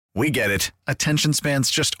We get it. Attention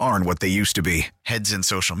spans just aren't what they used to be. Heads in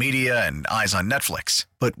social media and eyes on Netflix.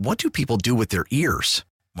 But what do people do with their ears?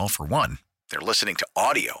 Well, for one, they're listening to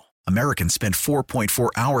audio. Americans spend 4.4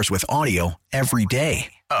 hours with audio every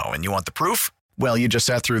day. Oh, and you want the proof? Well, you just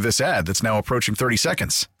sat through this ad that's now approaching 30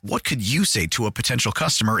 seconds. What could you say to a potential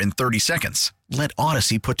customer in 30 seconds? Let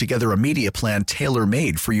Odyssey put together a media plan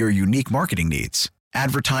tailor-made for your unique marketing needs.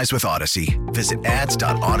 Advertise with Odyssey. Visit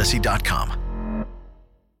ads.odyssey.com.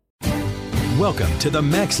 Welcome to the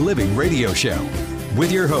Max Living Radio Show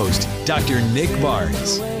with your host, Dr. Nick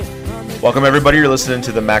Barnes. Welcome, everybody. You're listening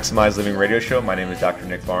to the Maximize Living Radio Show. My name is Dr.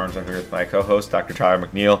 Nick Barnes. I'm here with my co-host, Dr. Tyler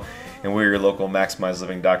McNeil, and we're your local Maximize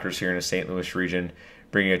Living doctors here in the St. Louis region,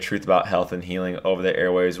 bringing a truth about health and healing over the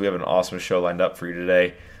airwaves. We have an awesome show lined up for you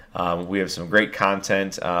today. We have some great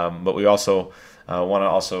content, but we also want to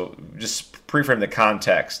also just pre-frame the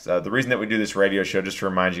context. The reason that we do this radio show, just to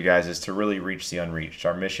remind you guys, is to really reach the unreached.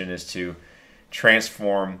 Our mission is to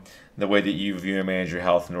transform the way that you view and manage your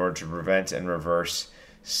health in order to prevent and reverse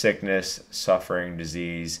sickness, suffering,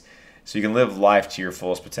 disease, so you can live life to your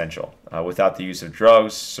fullest potential without the use of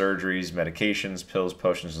drugs, surgeries, medications, pills,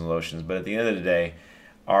 potions, and lotions. But at the end of the day,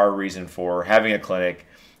 our reason for having a clinic,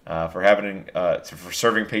 for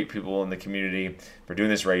serving people in the community, for doing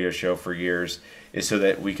this radio show for years, is so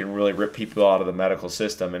that we can really rip people out of the medical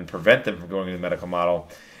system and prevent them from going into the medical model,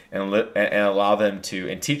 and allow them to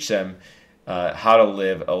and teach them how to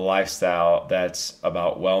live a lifestyle that's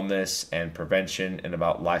about wellness and prevention and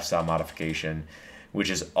about lifestyle modification,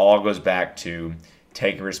 which all goes back to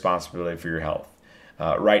taking responsibility for your health.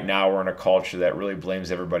 Right now, we're in a culture that really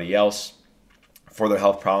blames everybody else for their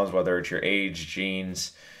health problems, whether it's your age,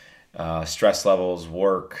 genes, stress levels,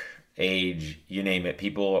 work, age, you name it.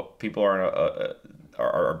 People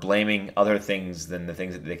are blaming other things than the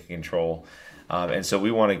things that they can control. And so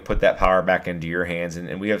we want to put that power back into your hands.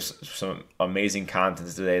 And we have some amazing content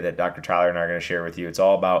today that Dr. Tyler and I are going to share with you. It's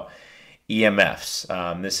all about EMFs.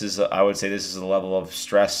 I would say this is a level of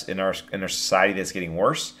stress in our society that's getting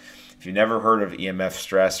worse. If you've never heard of EMF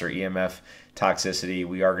stress or EMF toxicity,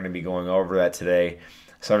 we are going to be going over that today.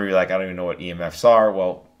 Some of you are like, I don't even know what EMFs are.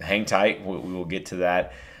 Well, hang tight. We will get to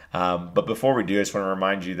that. But before we do, I just want to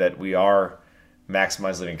remind you that we are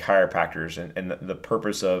Maximize Living chiropractors. And the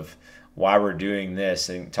purpose of why we're doing this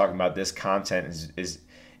and talking about this content is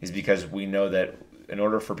because we know that in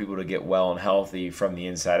order for people to get well and healthy from the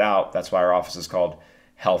inside out, that's why our office is called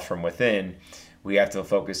Health from Within. We have to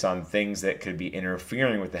focus on things that could be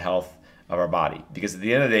interfering with the health of our body. Because at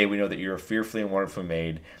the end of the day, we know that you're fearfully and wonderfully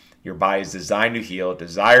made. Your body is designed to heal, it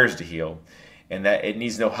desires to heal, and that it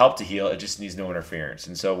needs no help to heal, it just needs no interference.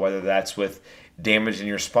 And so whether that's with damage in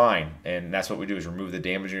your spine, and that's what we do, is remove the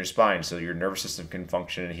damage in your spine so your nervous system can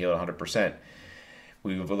function and heal 100%.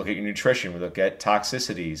 We look at your nutrition, we look at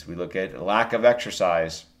toxicities, we look at lack of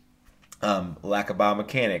exercise, lack of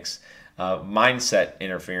biomechanics, mindset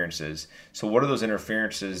interferences. So what are those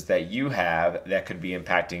interferences that you have that could be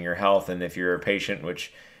impacting your health? And if you're a patient,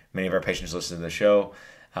 which many of our patients listen to the show,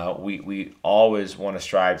 we always want to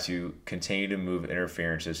strive to continue to move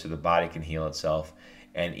interferences so the body can heal itself,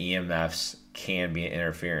 and EMFs can be an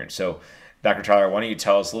interference. So Dr. Tyler, why don't you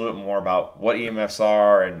tell us a little bit more about what EMFs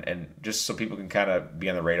are and just so people can kind of be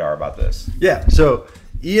on the radar about this? Yeah, so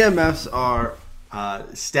EMFs are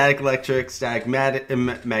static electric, static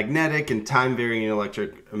magnetic, and time-varying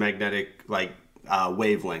electromagnetic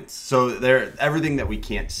wavelengths. So they're everything that we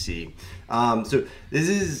can't see. So this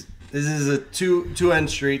is a two-end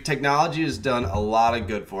street. Technology has done a lot of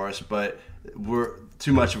good for us, but we're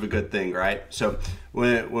too much of a good thing, right? So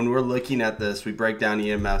when we're looking at this, we break down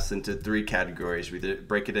EMFs into three categories. We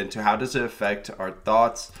break it into how does it affect our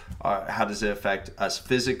thoughts, how does it affect us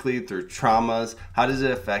physically through traumas, how does it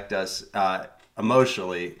affect us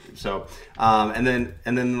emotionally, so and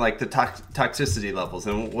then like the toxicity levels,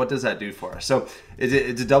 and what does that do for us? So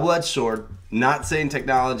it's a double-edged sword. Not saying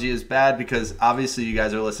technology is bad, because obviously you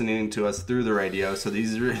guys are listening to us through the radio, so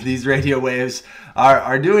these radio waves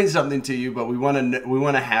are doing something to you, but we want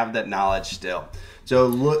to have that knowledge still.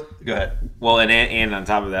 So go ahead. Well, and on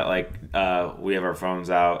top of that, we have our phones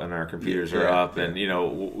out and our computers are up, and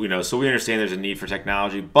so we understand there's a need for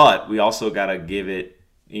technology, but we also got to give it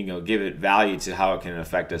value to how it can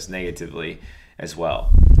affect us negatively as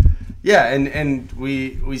well. Yeah, and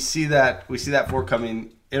we see that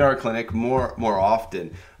forthcoming in our clinic more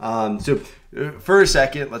often. So for a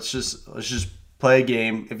second, let's just play a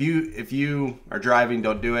game. If you are driving,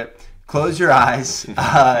 don't do it. close your eyes.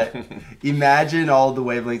 Imagine all the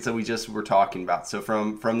wavelengths that we just were talking about. So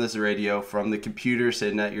from this radio, from the computer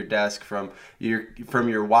sitting at your desk, from your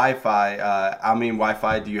Wi-Fi. How many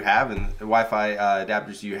Wi-Fi do you have, and Wi-Fi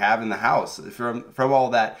adapters do you have in the house? From all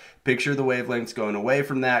that, picture the wavelengths going away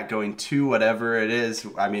from that, going to whatever it is.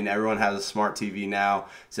 I mean, everyone has a smart TV now,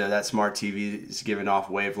 so that smart TV is giving off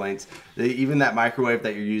wavelengths. Even that microwave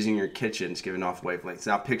that you're using in your kitchen is giving off wavelengths.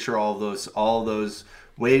 Now picture all those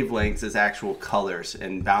wavelengths as actual colors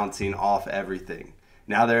and bouncing off everything.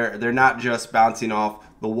 Now they're not just bouncing off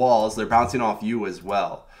the walls, they're bouncing off you as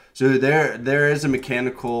well. So there is a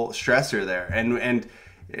mechanical stressor there. And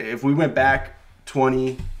if we went back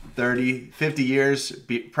 20, 30, 50 years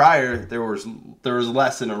prior, there was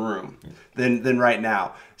less in a room than right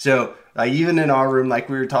now. So even in our room, like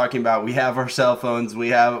we were talking about, we have our cell phones, we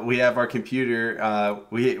have our computer,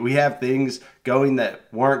 we have things going that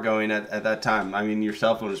weren't going at that time. I mean, your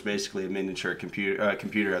cell phone is basically a miniature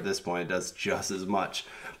computer at this point. It does just as much.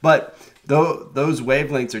 But those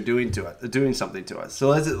wavelengths are doing something to us. So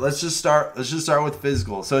let's just start with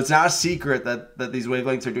physical. So it's not a secret that these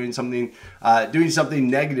wavelengths are doing something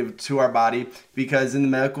negative to our body, because in the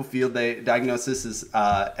medical field they diagnose this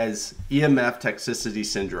as EMF toxicity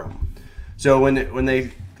syndrome. So when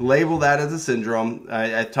they label that as a syndrome,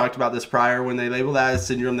 I talked about this prior, when they label that as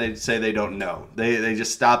syndrome, they say they don't know. They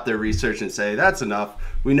just stop their research and say, that's enough.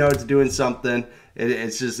 We know it's doing something.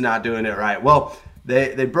 It's just not doing it right. Well,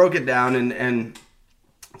 they broke it down, and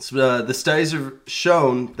the studies have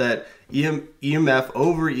shown that EMF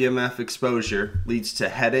over EMF exposure leads to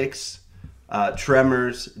headaches,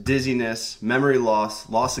 tremors, dizziness, memory loss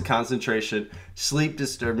of concentration, sleep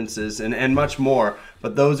disturbances, and much more.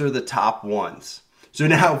 But those are the top ones. So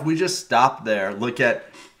now if we just stop there, look at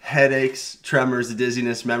headaches, tremors,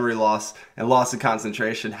 dizziness, memory loss, and loss of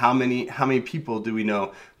concentration, how many people do we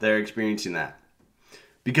know that are experiencing that?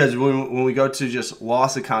 Because when we go to just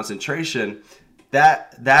loss of concentration,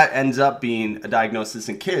 that ends up being a diagnosis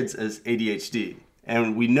in kids as ADHD.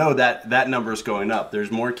 And we know that number is going up.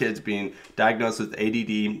 There's more kids being diagnosed with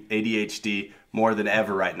ADD, ADHD more than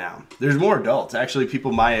ever right now. There's more adults. Actually,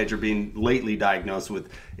 people my age are being lately diagnosed with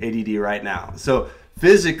ADD right now. So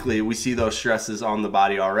physically, we see those stresses on the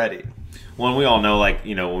body already. Well, and we all know, like,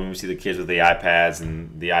 when we see the kids with the iPads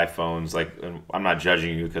and the iPhones, like, and I'm not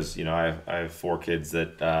judging you because, I have 4 kids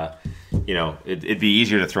that, it'd be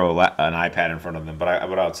easier to throw an iPad in front of them. But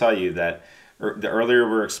I'll tell you that the earlier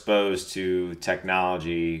we're exposed to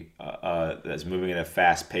technology that's moving at a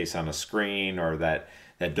fast pace on a screen, or that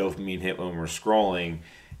dopamine hit when we're scrolling,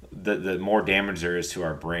 the more damage there is to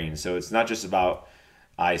our brain. So it's not just about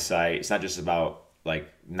eyesight. It's not just about,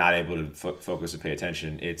 like, not able to focus and pay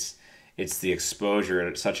attention. It's the exposure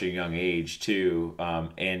at such a young age too,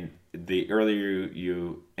 and the earlier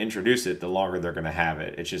you introduce it, the longer they're going to have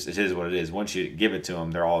it. It is what it is. Once you give it to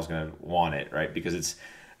them, they're always going to want it, right? Because it's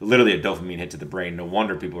literally a dopamine hit to the brain. No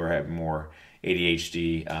wonder people are having more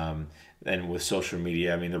ADHD. And with social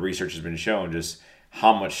media, I mean, the research has been shown just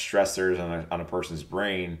how much stress there is on a person's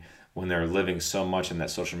brain when they're living so much in that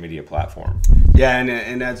social media platform. Yeah,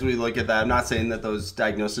 and as we look at that, I'm not saying that those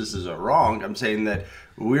diagnoses are wrong. I'm saying that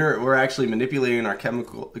we're actually manipulating our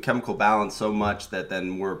chemical balance so much that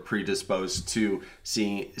then we're predisposed to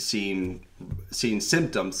seeing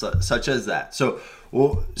symptoms such as that. So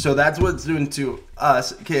that's what it's doing to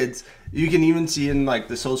us kids. You can even see in, like,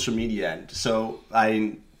 the social media end. So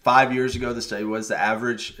 5 years ago, the study was the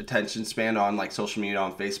average attention span on, like, social media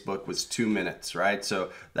on Facebook was 2 minutes, right? So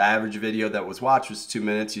the average video that was watched was 2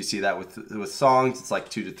 minutes. You see that with songs, it's like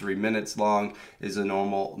 2 to 3 minutes long is a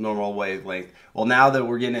normal wavelength. Well, now that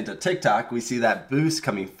we're getting into TikTok, we see that boost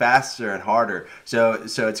coming faster and harder. So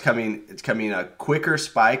it's coming a quicker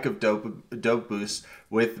spike of dope boost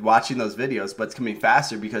with watching those videos, but it's coming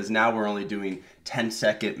faster because now we're only doing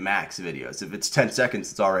 10-second max videos. If it's 10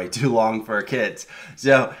 seconds, it's already too long for our kids.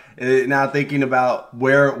 So now thinking about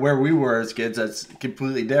where we were as kids, that's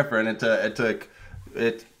completely different. It took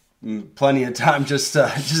plenty of time just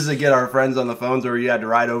to get our friends on the phones, or you had to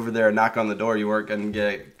ride over there and knock on the door. You weren't going to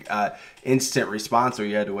get instant response, or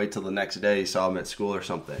you had to wait till the next day you saw them at school or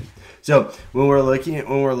something. So when we're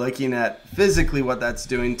looking at physically what that's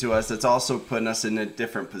doing to us, it's also putting us in a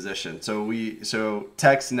different position. So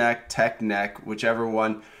text neck, tech neck, whichever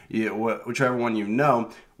one you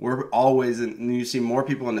know, we're always in, you see more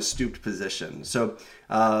people in a stooped position. So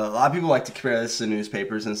a lot of people like to compare this to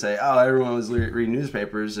newspapers and say, oh, everyone was reading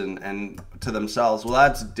newspapers and to themselves. Well,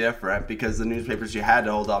 that's different, because the newspapers you had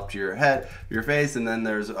to hold up to your face, and then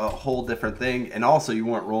there's a whole different thing. And also you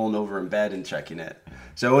weren't rolling over in bed and checking it.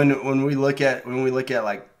 So when we look at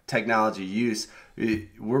like technology use,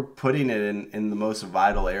 we're putting it in the most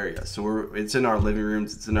vital areas. So it's in our living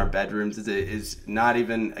rooms, it's in our bedrooms, it's not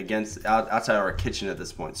even outside our kitchen at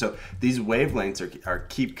this point. So these wavelengths are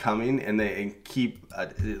keep coming, and they keep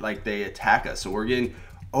they attack us. So we're getting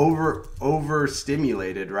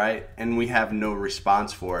overstimulated, right? And we have no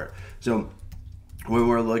response for it. So when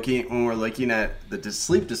we're looking at the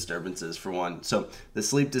sleep disturbances, for one, so the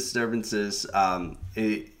sleep disturbances,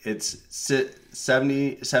 it's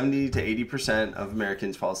 70 to 80% of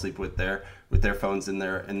Americans fall asleep with their phones in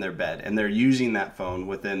their bed, and they're using that phone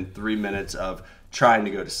within 3 minutes of trying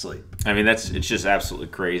to go to sleep. I mean, it's just absolutely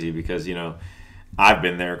crazy, because I've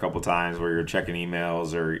been there a couple times where you're checking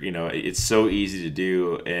emails, or it's so easy to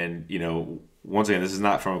do, and once again, this is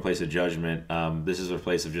not from a place of judgment. This is a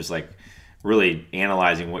place of just really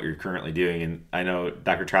analyzing what you're currently doing. And I know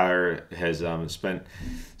Dr. Tyler has spent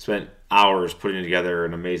hours putting together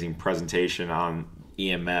an amazing presentation on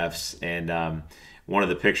EMFs, and one of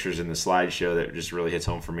the pictures in the slideshow that just really hits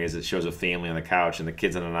home for me is it shows a family on the couch, and the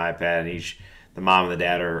kids on an iPad, and the mom and the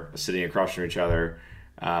dad are sitting across from each other,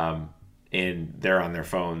 and they're on their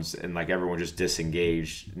phones, and everyone just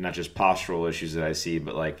disengaged. Not just postural issues that I see,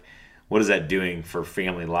 but what is that doing for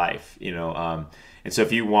family life? And so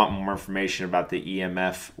if you want more information about the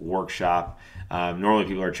EMF workshop, normally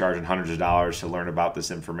people are charging hundreds of dollars to learn about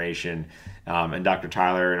this information. And Dr.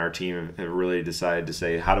 Tyler and our team have really decided to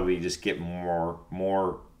say, how do we just get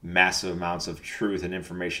more massive amounts of truth and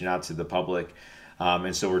information out to the public?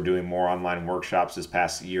 And so we're doing more online workshops this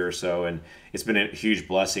past year or so. And it's been a huge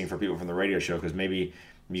blessing for people from the radio show, because maybe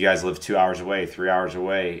you guys live 2 hours away, 3 hours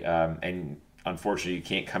away, and unfortunately you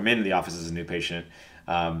can't come into the office as a new patient,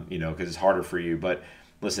 because it's harder for you. But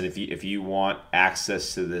listen, if you want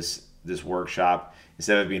access to this workshop,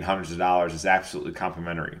 instead of it being hundreds of dollars, it's absolutely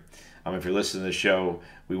complimentary. If you're listening to the show,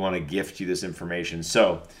 we want to gift you this information.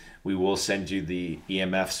 So we will send you the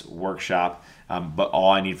EMFs workshop, but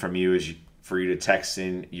all I need from you is for you to text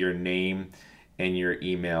in your name and your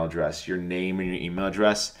email address,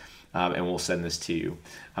 and we'll send this to you.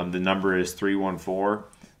 The number is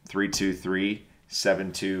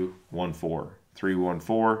 314-323-7214.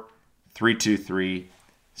 314-323-7214.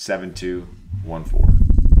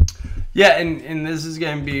 Yeah, and this is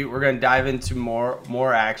going to be, we're going to dive into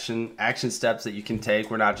more action steps that you can take.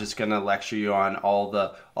 We're not just going to lecture you on all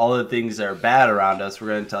the things that are bad around us. We're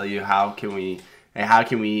going to tell you how can we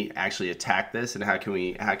actually attack this, and how can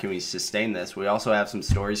we sustain this. We also have some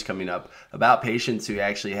stories coming up about patients who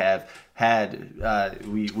actually have had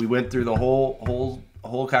we went through the whole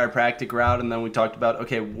chiropractic route, and then we talked about,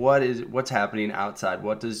 okay, what's happening outside,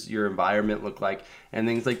 what does your environment look like, and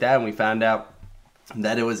things like that, and we found out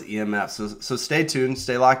that it was EMF. So stay tuned,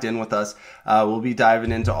 stay locked in with us. We'll be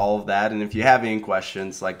diving into all of that, and if you have any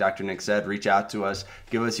questions, like Dr. Nick said, reach out to us,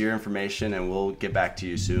 give us your information, and we'll get back to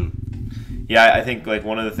you soon. Yeah, I think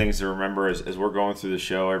one of the things to remember as we're going through the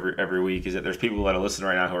show every week is that there's people that are listening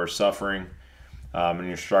right now who are suffering, and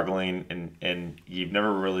you're struggling, and you've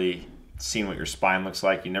never really seen what your spine looks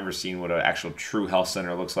like. You've never seen what an actual true health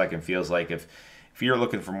center looks like and feels like. If you're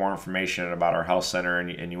looking for more information about our health center,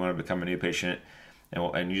 and you want to become a new patient,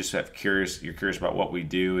 and you just you're curious about what we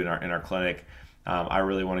do in our clinic, I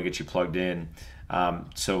really want to get you plugged in.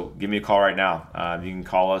 So give me a call right now. You can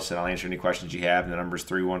call us, and I'll answer any questions you have. And the number is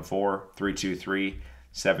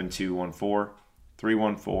 314-323-7214,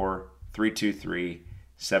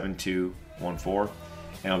 314-323-7214.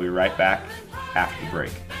 And I'll be right back after the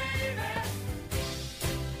break.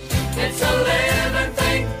 It's a living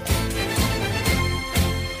thing.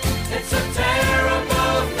 It's a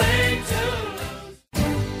terrible thing to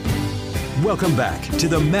lose. Welcome back to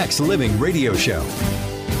the Max Living Radio Show.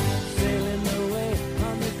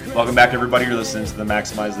 Welcome back, everybody. You're listening to the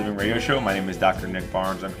Maximize Living Radio Show. My name is Dr. Nick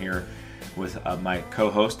Barnes. I'm here with my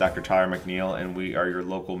co-host, Dr. Tyler McNeil, and we are your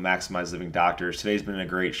local Maximize Living doctors. Today's been a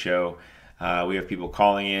great show. We have people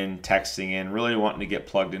calling in, texting in, really wanting to get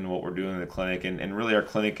plugged into what we're doing in the clinic. And really our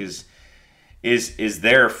clinic is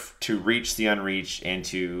there to reach the unreached and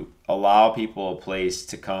to allow people a place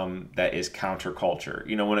to come that is counterculture.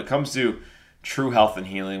 When it comes to true health and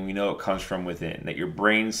healing, we know it comes from within, that your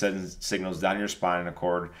brain sends signals down your spinal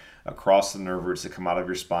cord across the nerve roots that come out of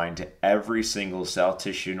your spine to every single cell,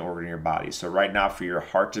 tissue, and organ in your body. So right now, for your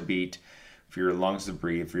heart to beat, for your lungs to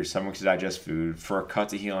breathe, for your stomach to digest food, for a cut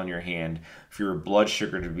to heal on your hand, for your blood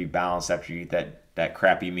sugar to be balanced after you eat that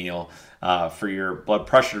crappy meal, for your blood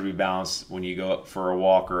pressure to be balanced when you go for a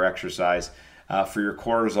walk or exercise, for your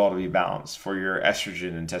cortisol to be balanced, for your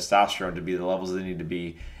estrogen and testosterone to be the levels they need to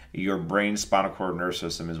be. Your brain, spinal cord, nerve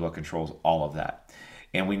system is what controls all of that.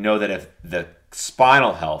 And we know that if the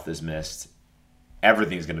spinal health is missed,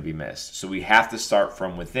 everything's going to be missed. So we have to start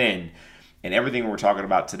from within. And everything we're talking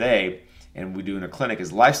about today, and we do in a clinic,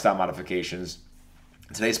 is lifestyle modifications.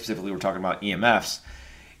 Today specifically, we're talking about EMFs,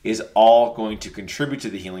 is all going to contribute to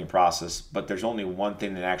the healing process, but there's only one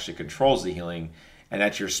thing that actually controls the healing, and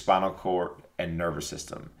that's your spinal cord and nervous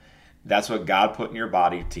system. That's what God put in your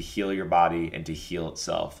body to heal your body and to heal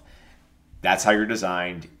itself. That's how you're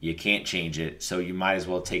designed. You can't change it, so you might as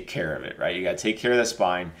well take care of it, right? You got to take care of the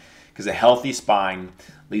spine, because a healthy spine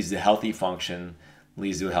leads to healthy function,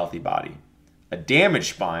 leads to a healthy body. A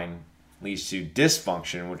damaged spine leads to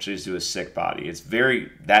dysfunction, which leads to a sick body. It's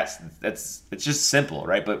just simple,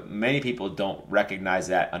 right? But many people don't recognize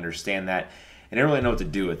that, understand that, and they don't really know what to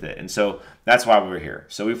do with it. And so that's why we're here.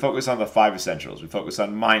 So we focus on the 5 essentials. We focus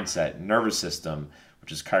on mindset, nervous system,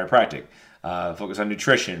 which is chiropractic. Focus on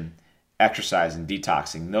nutrition, exercise, and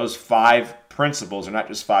detoxing. Those 5 principles are not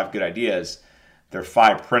just 5 good ideas. They're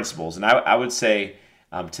 5 principles. And I would say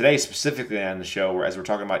today, specifically on the show, where as we're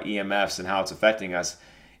talking about EMFs and how it's affecting us,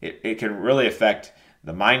 it can really affect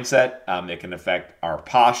the mindset. It can affect our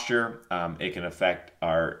posture. It can affect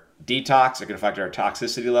our detox. It can affect our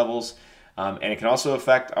toxicity levels. And it can also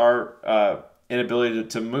affect our inability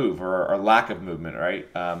to move, or our lack of movement, right?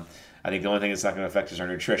 I think the only thing it's not going to affect is our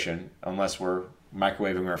nutrition, unless we're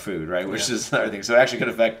microwaving our food, right? Which is another thing. So it actually could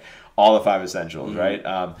affect all the 5 essentials, right?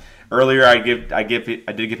 Earlier, I did give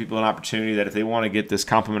people an opportunity that if they want to get this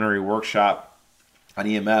complimentary workshop on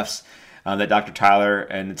EMFs that Dr. Tyler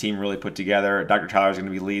and the team really put together. Dr. Tyler is going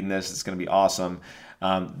to be leading this. It's going to be awesome.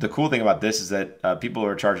 The cool thing about this is that people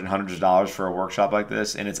are charging hundreds of dollars for a workshop like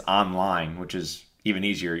this, and it's online, which is even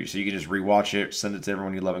easier. So you can just rewatch it, send it to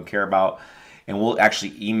everyone you love and care about, and we'll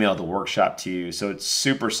actually email the workshop to you. So it's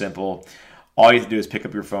super simple. All you have to do is pick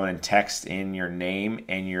up your phone and text in your name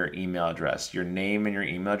and your email address. Your name and your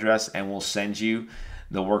email address, and we'll send you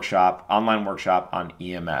the workshop, online workshop on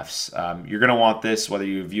EMFs. You're going to want this whether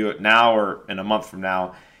you view it now or in a month from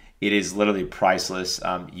now. It is literally priceless.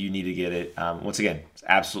 You need to get it. Once again, it's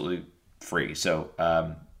absolutely free. So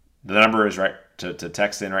the number is right to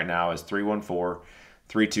text in right now is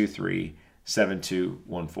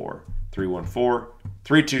 314-323-7214.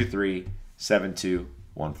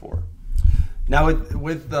 314-323-7214. Now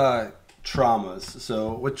with traumas,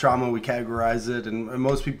 so with trauma we categorize it, and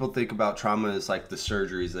most people think about trauma as like the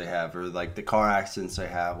surgeries they have, or like the car accidents they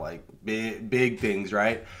have, like big things,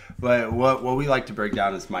 right? But what we like to break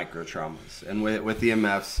down is micro traumas, and with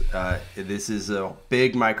EMFs, this is a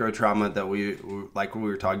big micro trauma that we, like we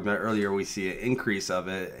were talking about earlier, we see an increase of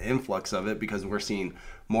it, influx of it, because we're seeing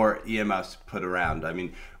more EMFs put around. I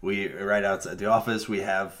mean, we right outside the office we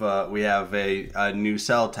have a new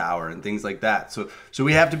cell tower and things like that. So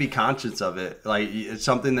we have to be conscious of it. Like, it's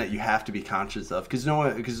something that you have to be conscious of, because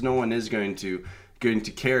no one is going to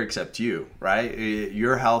care except you, right?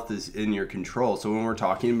 Your health is in your control. So when we're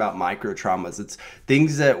talking about micro traumas, it's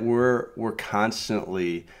things that we're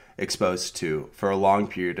constantly exposed to for a long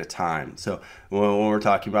period of time. So when we're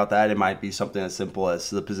talking about that, it might be something as simple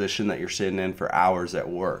as the position that you're sitting in for hours at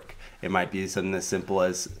work. It might be something as simple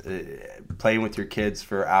as playing with your kids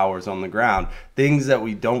for hours on the ground. Things that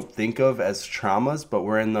we don't think of as traumas, but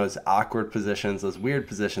we're in those awkward positions, those weird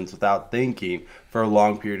positions without thinking for a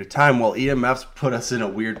long period of time. Well, EMFs put us in a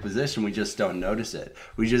weird position. We just don't notice it.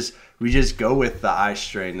 We just go with the eye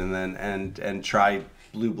strain and try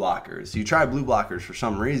blue blockers. You try blue blockers for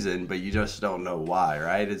some reason, but you just don't know why,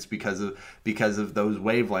 right? It's because of those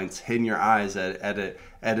wavelengths hitting your eyes at a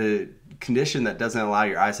condition that doesn't allow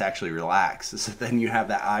your eyes to actually relax. So then you have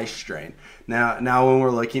that eye strain. Now when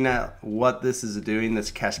we're looking at what this is doing,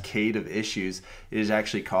 this cascade of issues is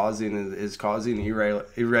actually causing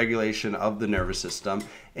irregulation of the nervous system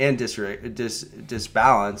and imbalance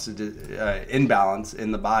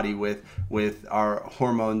in the body with our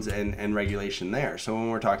hormones and regulation there. So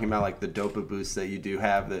when we're talking about like the dopa boost that you do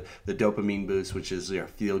have, the dopamine boost, which is your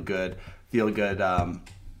feel good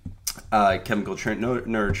chemical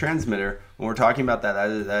neurotransmitter, when we're talking about that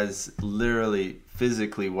is literally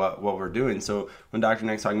physically what we're doing. So when Dr.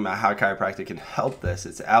 Nick's talking about how chiropractic can help this,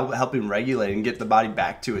 it's helping regulate and get the body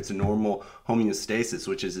back to its normal homeostasis,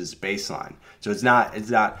 which is its baseline. So it's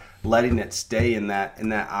not letting it stay in that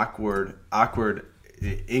awkward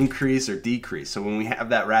increase or decrease. So when we have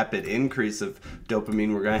that rapid increase of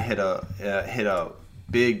dopamine, we're going to hit a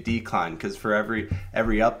big decline, because for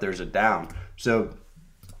every up there's a down. So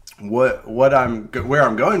where I'm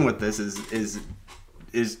going with this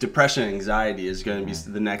is depression and anxiety is going to be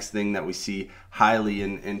the next thing that we see highly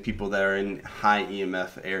in people that are in high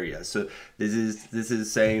EMF areas. So this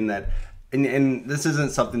is saying that and this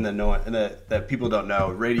isn't something that that people don't know.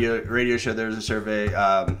 Radio show. There was a survey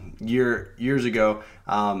years ago,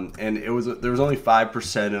 and there was only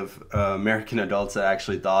 5% of American adults that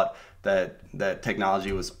actually thought that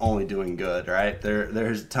technology was only doing good. Right?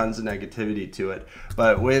 There's tons of negativity to it.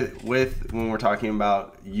 But with when we're talking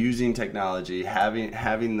about using technology,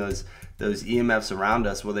 having those EMFs around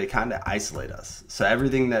us, well, they kind of isolate us. So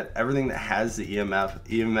everything that has the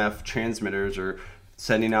EMF transmitters or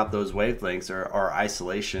sending out those wavelengths are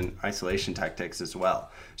isolation tactics as well.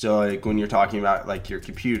 So like when you're talking about like your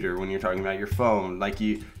computer, when you're talking about your phone, like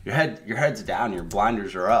your head's down, your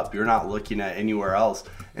blinders are up, you're not looking at anywhere else.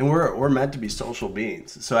 And we're meant to be social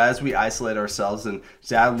beings. So as we isolate ourselves, and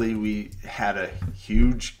sadly we had a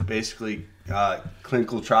huge basically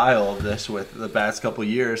clinical trial of this with the past couple of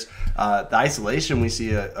years, the isolation, we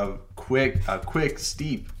see a quick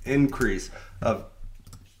steep increase of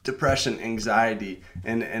depression, anxiety,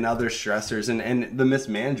 and other stressors, and the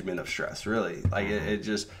mismanagement of stress, really. Like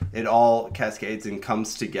it all cascades and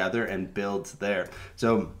comes together and builds there.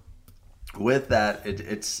 So with that,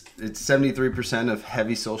 it's 73% of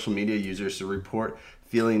heavy social media users to report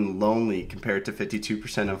feeling lonely compared to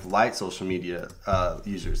 52% of light social media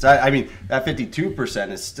users. I mean, that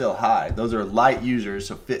 52% is still high. Those are light users.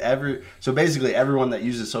 So basically everyone that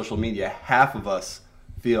uses social media, half of us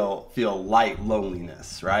feel light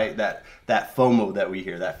loneliness, right? That FOMO that we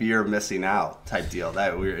hear, that fear of missing out type deal,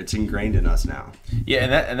 it's ingrained in us now. Yeah,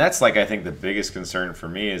 and that's like I think the biggest concern for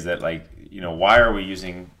me is that, like, why are we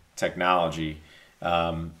using technology?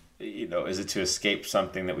 Is it to escape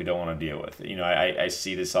something that we don't want to deal with? I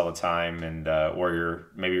see this all the time, and where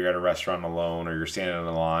you're at a restaurant alone, or you're standing in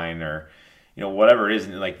a line, or whatever it is,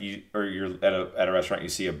 and you're at a restaurant, you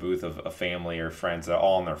see a booth of a family or friends that are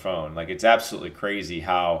all on their phone. Like, it's absolutely crazy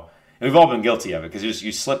how, and we've all been guilty of it, because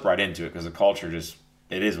you slip right into it because the culture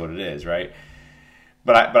it is what it is, right?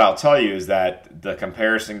 But I'll tell you is that the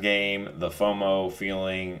comparison game, the FOMO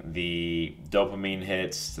feeling, the dopamine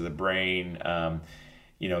hits to the brain,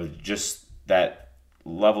 just that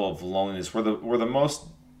level of loneliness. We're the most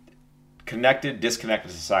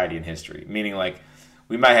disconnected society in history. Meaning, like,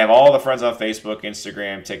 we might have all the friends on Facebook,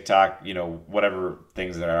 Instagram, TikTok, whatever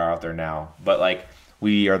things that are out there now, but like,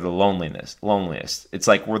 we are the loneliest. It's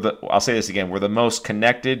like I'll say this again, we're the most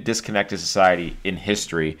disconnected society in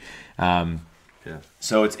history.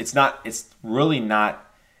 So it's really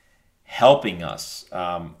not helping us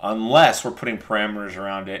unless we're putting parameters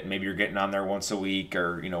around it. Maybe you're getting on there once a week,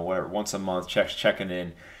 or whatever, once a month, checking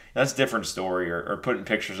in. That's a different story, or putting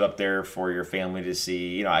pictures up there for your family to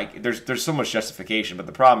see. There's so much justification, but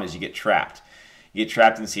the problem is you get trapped. You get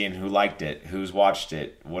trapped in seeing who liked it, who's watched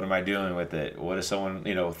it, what am I doing with it, what does someone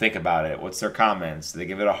think about it, what's their comments, do they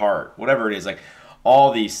give it a heart, whatever it is. Like,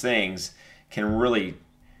 all these things can really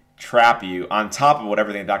trap you, on top of what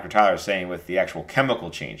everything Dr. Tyler is saying with the actual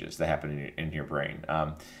chemical changes that happen in your brain.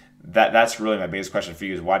 That's really my biggest question for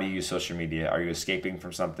you is, why do you use social media? Are you escaping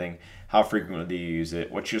from something? How frequently do you use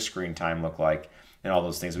it? What's your screen time look like? And all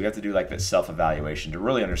those things. We have to do like that self-evaluation to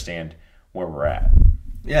really understand where we're at.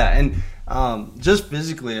 Yeah, and just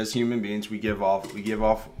physically as human beings, we give off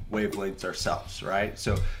wavelengths ourselves, right?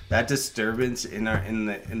 So that disturbance in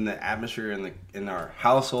the atmosphere, in our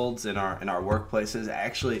households, in our workplaces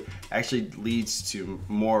actually leads to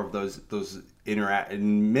more of those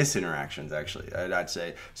misinteractions, actually, I'd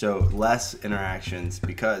say. So less interactions,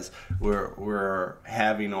 because we're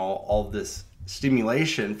having all this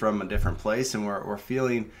stimulation from a different place, and we're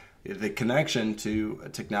feeling the connection to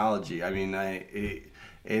technology. I mean,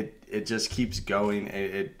 it just keeps going.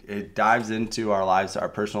 It dives into our lives, our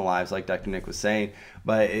personal lives, like Dr. Nick was saying,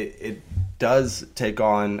 but it does take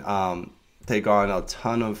on a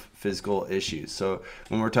ton of physical issues. So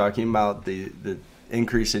when we're talking about the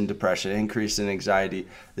increase in depression, increase in anxiety,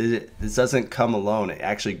 this doesn't come alone. It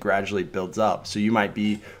actually gradually builds up. So you might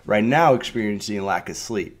be right now experiencing a lack of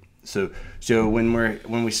sleep. So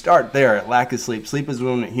when we start there at lack of sleep is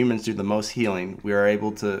when humans do the most healing. We are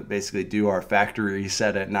able to basically do our factory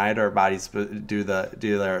reset at night. Our bodies do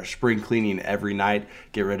their spring cleaning every night,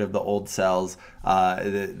 get rid of the old cells,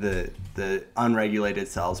 the unregulated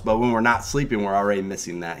cells. But when we're not sleeping, we're already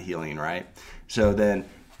missing that healing, right? So then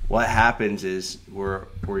what happens is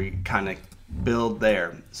we kind of build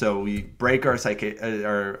there. So we break our circadian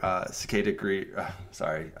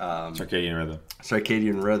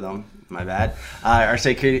rhythm. My bad. Our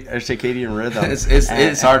circadian rhythm.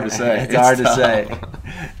 It's hard to say. It's hard to say.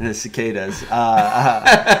 The cicadas.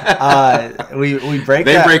 We break.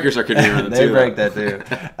 They break your circadian rhythm too. They break that too.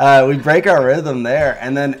 We break our rhythm there,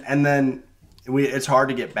 and then it's hard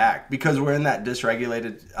to get back because we're in that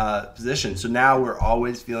dysregulated position. So now we're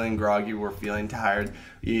always feeling groggy. We're feeling tired.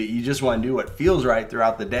 You just want to do what feels right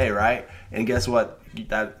throughout the day, right? And guess what?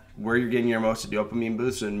 Where you're getting your most dopamine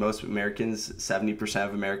boosts, and most Americans, 70%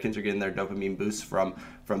 of Americans are getting their dopamine boosts from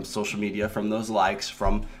social media, from those likes,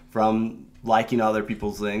 from liking other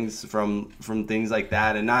people's things, from things like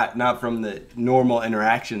that, and not from the normal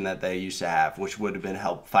interaction that they used to have, which would have been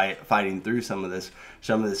fighting through some of this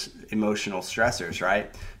emotional stressors,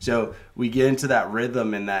 right? So we get into that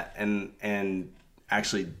rhythm and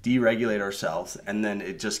actually deregulate ourselves, and then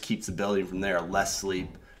it just keeps building from there. Less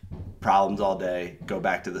sleep, problems all day, go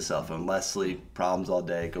back to the cell phone. Less sleep, problems all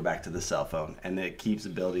day, go back to the cell phone. And it keeps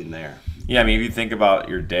building there. Yeah, I mean, if you think about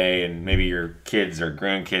your day and maybe your kids or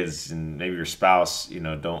grandkids and maybe your spouse,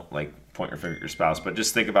 don't like point your finger at your spouse, but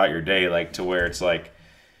just think about your day like to where it's like,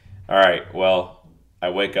 all right, well, I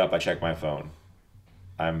wake up, I check my phone.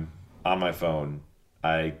 I'm on my phone.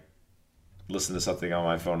 I listen to something on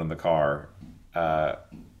my phone in the car.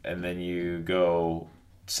 And then you go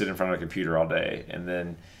sit in front of a computer all day, and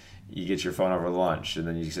then you get your phone over lunch, and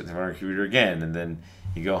then you sit in front of a computer again, and then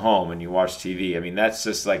you go home and you watch TV. I mean, that's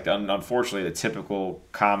just like, unfortunately, the typical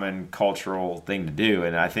common cultural thing to do.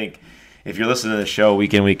 And I think if you're listening to the show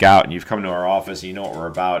week in, week out, and you've come to our office and you know what we're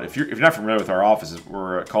about, if you're not familiar with our office,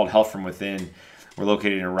 we're called Health From Within. We're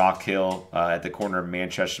located in Rock Hill at the corner of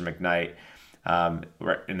Manchester and McKnight,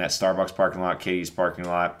 right in that Starbucks parking lot, Katie's parking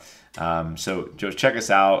lot. So just check us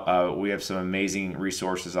out. We have some amazing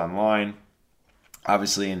resources online,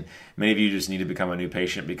 obviously, and many of you just need to become a new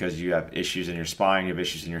patient because you have issues in your spine, you have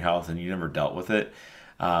issues in your health, and you never dealt with it.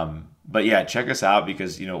 But yeah, check us out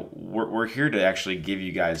because we're here to actually give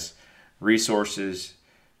you guys resources,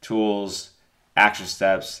 tools, action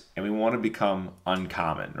steps, and we want to become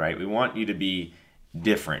uncommon, right? We want you to be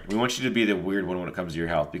different. We want you to be the weird one when it comes to your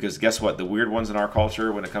health, because guess what? The weird ones in our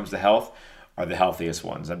culture when it comes to health are the healthiest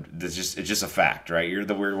ones. It's just a fact, right? You're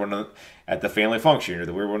the weird one at the family function. You're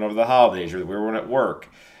the weird one over the holidays. You're the weird one at work.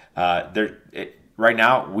 Right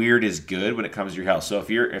now, weird is good when it comes to your health. So if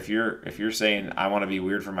you're saying I want to be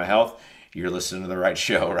weird for my health, you're listening to the right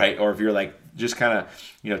show, right? Or if you're like just kind of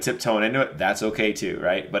tiptoeing into it, that's okay too,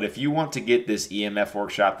 right? But if you want to get this EMF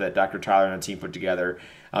workshop that Dr. Tyler and the team put together,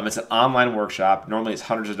 it's an online workshop. Normally it's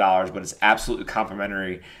hundreds of dollars, but it's absolutely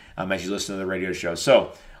complimentary as you listen to the radio show.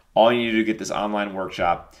 So all you need to do to get this online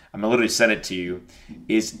workshop, I'm going to literally send it to you,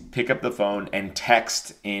 is pick up the phone and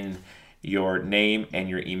text in your name and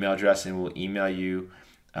your email address, and we'll email you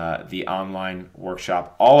the online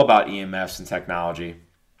workshop all about EMFs and technology.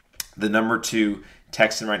 The number to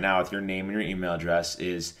text in right now with your name and your email address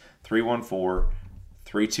is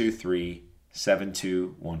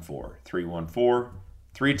 314-323-7214.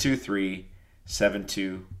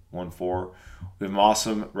 314-323-7214. We have an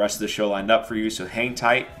awesome rest of the show lined up for you, so hang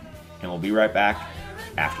tight, and we'll be right back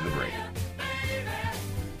after the break.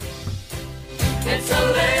 It's a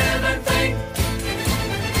living thing.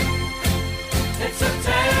 It's a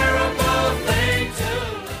terrible thing to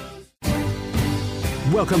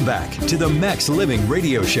lose. Welcome back to the Max Living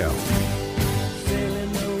Radio Show.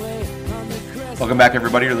 Welcome back,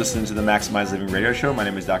 everybody. You're listening to the Maximize Living Radio Show. My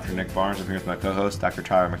name is Dr. Nick Barnes. I'm here with my co-host, Dr.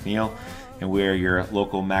 Tyler McNeil, and we are your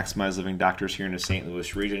local Maximize Living doctors here in the St.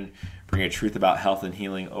 Louis region, bringing truth about health and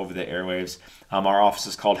healing over the airwaves. Our office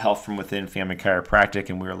is called Health From Within Family Chiropractic,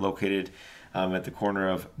 and we are located at the corner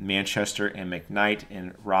of Manchester and McKnight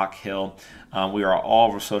in Rock Hill. We are all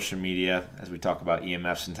over social media as we talk about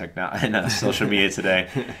EMFs and social media today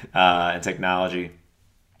and technology.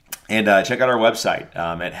 And check out our website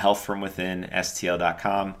at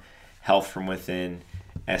healthfromwithinstl.com,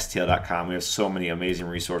 healthfromwithinstl.com. We have so many amazing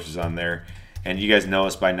resources on there. And you guys know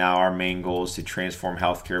us by now. Our main goal is to transform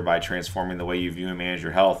healthcare by transforming the way you view and manage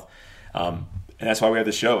your health. And that's why we have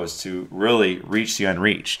the show, is to really reach the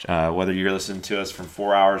unreached. Whether you're listening to us from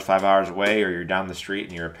 4 hours, 5 hours away, or you're down the street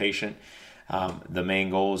and you're a patient, the main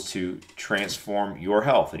goal is to transform your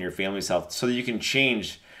health and your family's health so that you can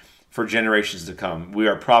change for generations to come. We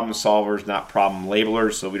are problem solvers, not problem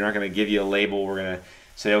labelers. So we're not going to give you a label. We're going to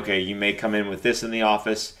say, okay, you may come in with this in the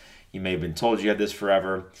office. You may have been told you had this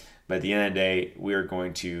forever. But at the end of the day, we are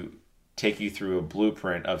going to take you through a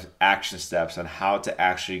blueprint of action steps on how to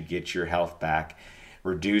actually get your health back,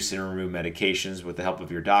 reduce and remove medications with the help of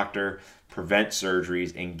your doctor, prevent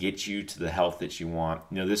surgeries, and get you to the health that you want.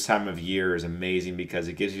 This time of year is amazing because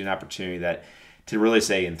it gives you an opportunity to really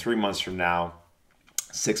say in 3 months from now,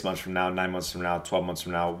 6 months from now, 9 months from now, 12 months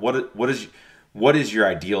from now, what does your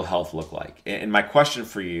ideal health look like? And my question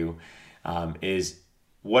for you is,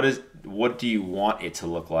 what do you want it to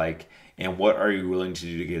look like? and what are you willing to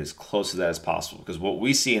do to get as close to that as possible? Because what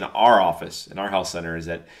we see in our office, in our health center, is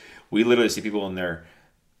that we literally see people in their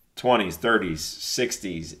 20s, 30s,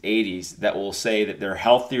 60s, 80s that will say that they're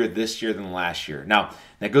healthier this year than last year. Now,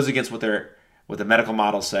 that goes against what the medical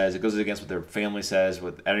model says. It goes against what their family says,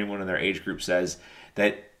 what anyone in their age group says,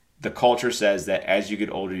 that the culture says that as you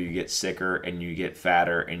get older, you get sicker and you get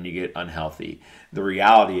fatter and you get unhealthy. The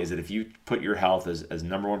reality is that if you put your health as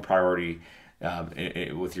number one priority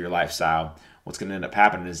with your lifestyle, what's going to end up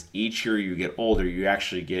happening is each year you get older, you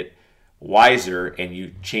actually get wiser and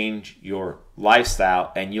you change your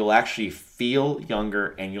lifestyle and you'll actually feel younger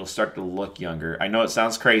and you'll start to look younger. I know it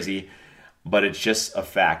sounds crazy, but it's just a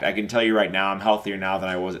fact. I can tell you right now, I'm healthier now than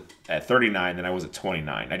I was at 39 than I was at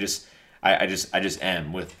 29. I just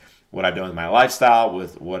am with what I've done with my lifestyle,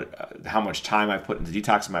 with how much time I've put into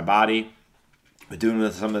detoxing my body, doing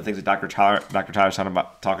with some of the things that Dr. Tyler's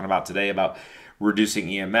talking about today about reducing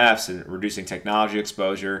EMFs and reducing technology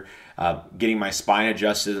exposure, getting my spine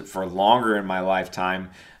adjusted for longer in my lifetime,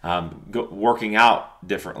 working out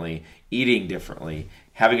differently, eating differently,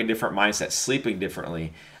 having a different mindset, sleeping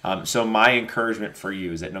differently. So my encouragement for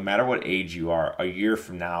you is that no matter what age you are, a year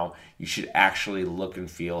from now, you should actually look and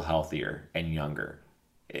feel healthier and younger.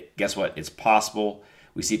 Guess what? It's possible.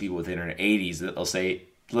 We see people within their 80s that they'll say,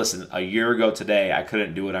 listen, a year ago today, I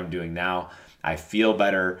couldn't do what I'm doing now. I feel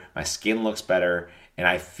better, my skin looks better, and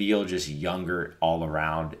I feel just younger all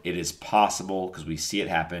around. It is possible because we see it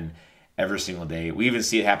happen every single day. We even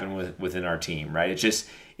see it happen within our team, right? It just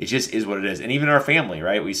is what it is. And even our family,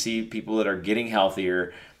 right? We see people that are getting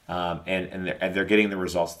healthier and they're getting the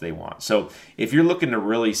results that they want. So if you're looking to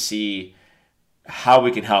really see how we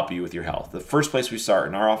can help you with your health, the first place we start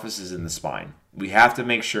in our office is in the spine. We have to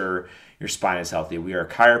make sure your spine is healthy. We are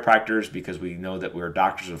chiropractors because we know that we're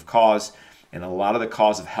doctors of cause, and a lot of the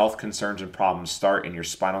cause of health concerns and problems start in your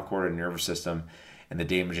spinal cord and nervous system and the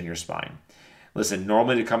damage in your spine. Listen,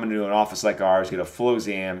 normally to come into an office like ours, get a full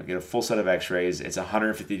exam, get a full set of x-rays, it's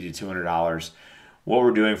 $150 to $200. What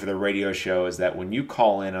we're doing for the radio show is that when you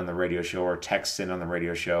call in on the radio show or text in on the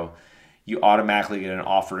radio show, you automatically get an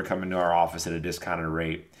offer to come into our office at a discounted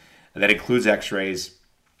rate. That includes x-rays,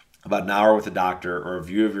 about an hour with a doctor, or a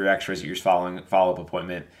view of your x-rays at your follow-up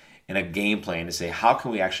appointment, and a game plan to say, how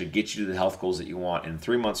can we actually get you to the health goals that you want in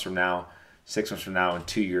 3 months from now, 6 months from now, and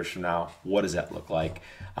 2 years from now? What does that look like?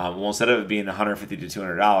 Well, instead of it being $150 to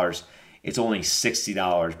 $200, it's only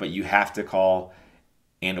 $60, but you have to call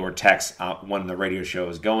and or text when the radio show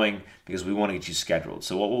is going because we want to get you scheduled.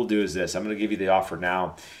 So what we'll do is this. I'm going to give you the offer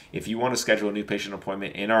now. If you want to schedule a new patient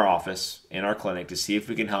appointment in our office, in our clinic, to see if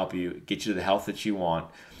we can help you, get you to the health that you want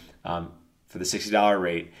for the $60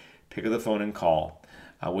 rate, pick up the phone and call.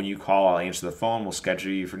 When you call, I'll answer the phone. We'll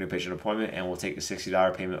schedule you for a new patient appointment, and we'll take the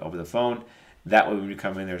 $60 payment over the phone. That way, when you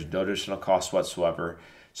come in, there's no additional cost whatsoever.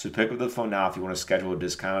 So pick up the phone now if you want to schedule a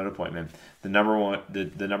discounted appointment. The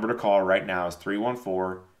number to call right now is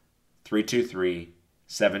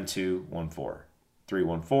 314-323-7214.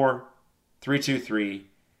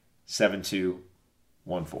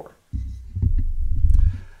 314-323-7214.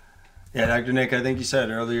 Yeah, Dr. Nick, I think you said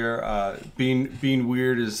earlier, being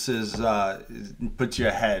weird is puts you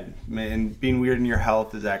ahead, and being weird in your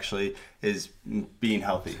health is being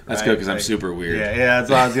healthy. Right? That's good because I'm super weird. Yeah, that's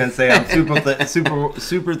what I was gonna say. I'm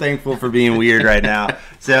super thankful for being weird right now.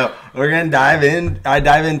 So we're gonna dive in. I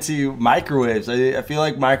dive into microwaves. I feel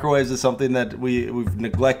like microwaves is something that we've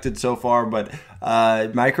neglected so far, but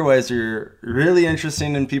microwaves are really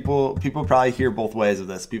interesting, and people probably hear both ways of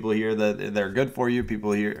this. People hear that they're good for you.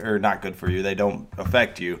 People hear or not good for you. They don't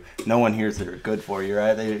affect you. No one hears they're good for you,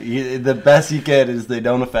 right? The best you get is they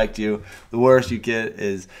don't affect you. The worst you get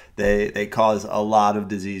is they cause a lot of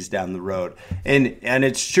disease down the road. And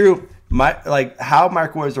it's true. How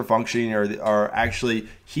microwaves are functioning are actually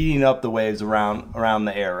heating up the waves around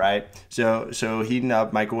the air, right? So heating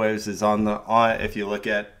up microwaves is on if you look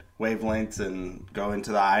at wavelengths and go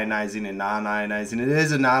into the ionizing and non-ionizing. It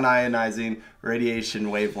is a non-ionizing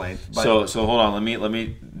radiation wavelength. But so hold on. Let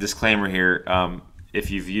me disclaimer here.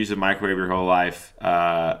 If you've used a microwave your whole life,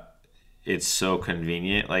 it's so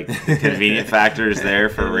convenient. Like the convenient factor is there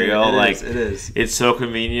for real. It is. It's so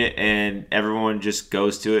convenient, and everyone just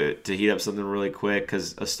goes to it to heat up something really quick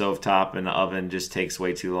because a stovetop and an oven just takes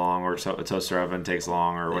way too long, or a toaster oven takes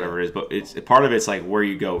long, or whatever it is. But it's part of it's like where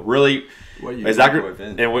you go. Really, what you microwave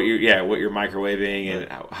and what you're microwaving and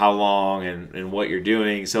how long and what you're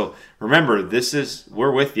doing. So remember,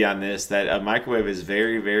 we're with you on this. That a microwave is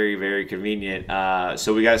very, very, very convenient.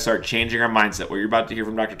 So we got to start changing our mindset. What you're about to hear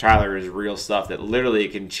from Dr. Tyler is real stuff that literally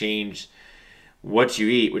can change what you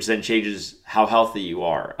eat, which then changes how healthy you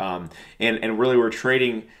are. And really, we're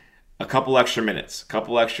trading a couple extra minutes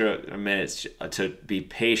to be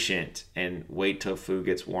patient and wait till food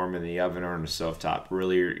gets warm in the oven or on the stovetop.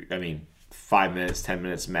 Really, 5 minutes, 10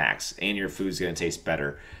 minutes max, and your food's going to taste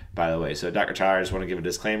better, by the way. So Dr. Tyler, I just want to give a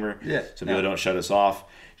disclaimer so people don't shut us off.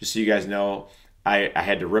 Just so you guys know, I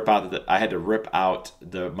had to rip out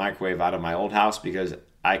the microwave out of my old house because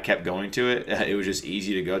I kept going to it. It was just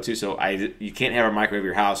easy to go to. So you can't have a microwave in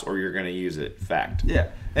your house or you're going to use it. Fact. Yeah.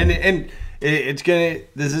 And it's gonna.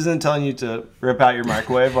 This isn't telling you to rip out your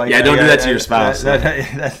microwave. Like, don't do that to your spouse.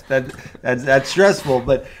 That's stressful,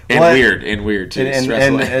 but weird too.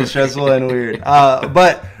 And stressful and weird.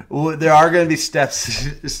 But there are going to be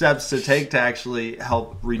steps to take to actually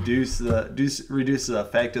help reduce the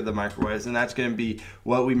effect of the microwaves, and that's going to be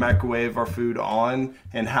what we microwave our food on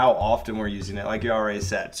and how often we're using it, like you already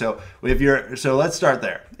said. So let's start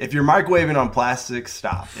there. If you're microwaving on plastic,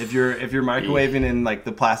 stop. If you're microwaving in like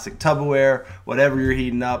the plastic Tupperware, whatever you're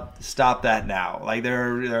heating up, stop that now. Like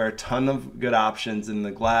there are a ton of good options in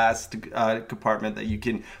the glass compartment that you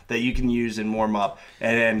can use and warm up,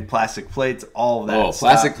 and plastic plates, all of that.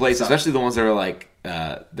 Plastic plates, especially the ones that are like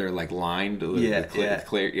they're like lined,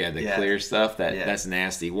 clear stuff. That's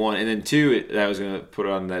nasty. One, and then two, I was gonna put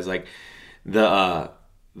on that is like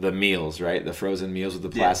the meals, right? The frozen meals with the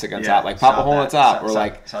plastic on top, like pop a hole on the top, or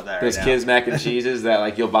like those kids mac and cheeses that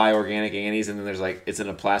like you'll buy organic Annie's, and then there's like it's in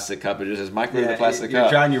a plastic cup. It just says microwave the plastic cup. You're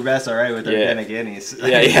trying your best, all right, with organic Annie's.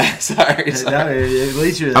 Sorry. No, at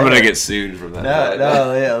least you're there. I'm gonna get sued from that.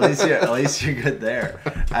 At least you're good there.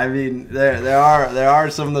 I mean, there are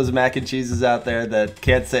some of those mac and cheeses out there that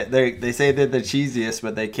can't say they say they're the cheesiest,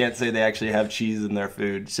 but they can't say they actually have cheese in their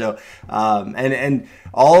food. So, and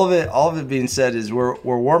all of it being said is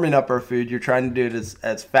we're warming up our food. You're trying to do it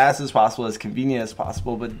as fast as possible, as convenient as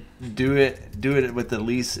possible, but do it with the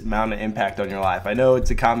least amount of impact on your life. I know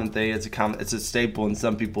it's a common thing. It's a staple in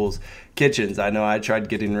some people's kitchens. I know I tried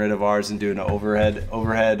getting rid of ours and doing an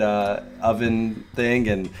overhead oven thing,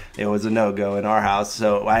 and it was a no-go in our house.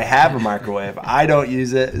 So I have a microwave. I don't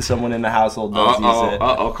use it. Someone in the household does use it.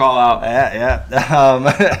 Call out. Yeah.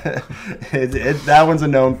 That one's a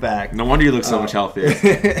known fact. No wonder you look so much healthier.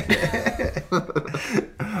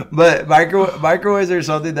 But microwaves are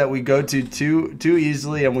something that we go to too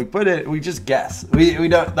easily, and we just guess. We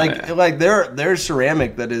don't like there's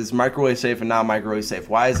ceramic that is microwave safe and not microwave safe.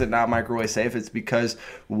 Why is it not microwave safe? It's because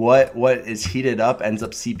what is heated up ends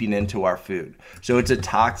up seeping into our food. So it's a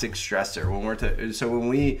toxic stressor.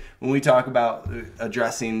 When we talk about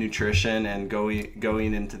addressing nutrition and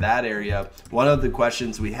going into that area, one of the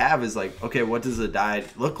questions we have is like, okay, what does a diet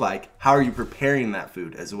look like? How are you preparing that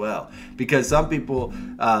food as well? Because some people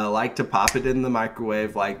like to pop it in the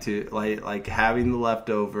microwave, like having the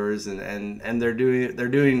leftovers, and they're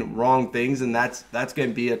doing wrong things, and that's going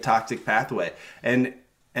to be a toxic pathway. And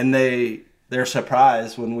they're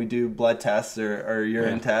surprised when we do blood tests or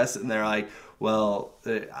urine tests, and they're like, well,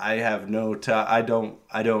 I have I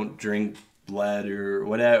don't drink blood or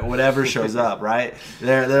whatever shows up, right?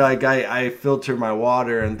 They're like, I filter my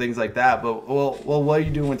water and things like that. But well, what are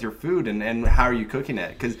you doing with your food, and how are you cooking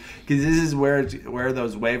it? Because this is where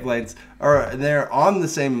those wavelengths are. They're on the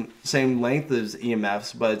same length as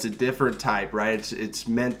EMFs, but it's a different type, right? It's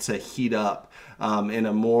meant to heat up in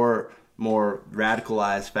a more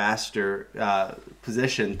radicalized, faster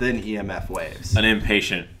position than EMF waves. An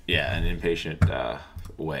impatient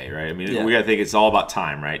way, right? I mean, we got to think it's all about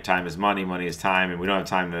time, right? Time is money, money is time, and we don't have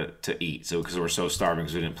time to eat. So because we're so starving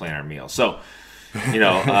because we didn't plan our meal. So,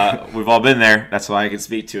 we've all been there. That's why I can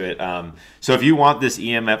speak to it. So if you want this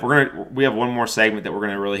EMF, we have one more segment that we're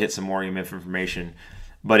gonna really hit some more EMF information.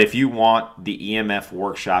 But if you want the EMF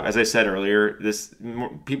workshop, as I said earlier,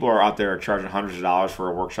 people are out there charging hundreds of dollars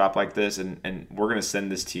for a workshop like this, and we're going to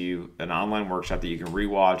send this to you, an online workshop that you can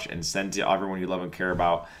rewatch and send to everyone you love and care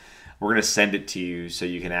about. We're going to send it to you so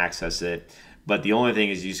you can access it. But the only thing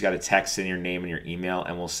is you just got to text in your name and your email,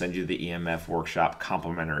 and we'll send you the EMF workshop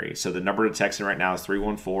complimentary. So the number to text in right now is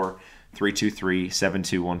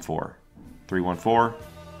 314-323-7214.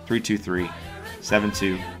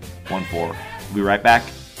 314-323-7214. We'll be right back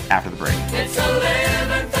after the break. It's a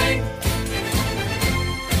living thing.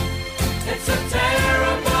 It's a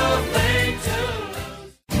terrible thing to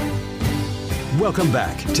lose. Welcome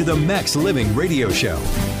back to the Max Living Radio Show.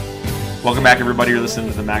 Welcome back, everybody. You're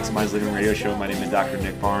listening to the Maximize Living Radio Show. My name is Dr.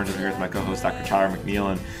 Nick Barnes. I'm here with my co-host, Dr. Tyler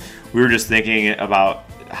McNeil, and we were just thinking about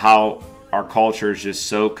how our culture is just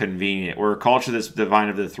so convenient. We're a culture that's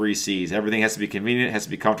defined of the 3 C's. Everything has to be convenient, has to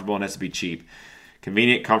be comfortable, and has to be cheap.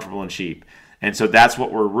 Convenient, comfortable, and cheap. And so that's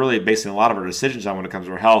what we're really basing a lot of our decisions on when it comes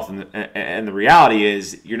to our health. And the reality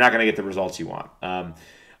is you're not going to get the results you want.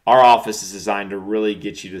 our office is designed to really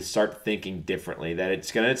get you to start thinking differently, that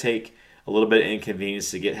it's going to take a little bit of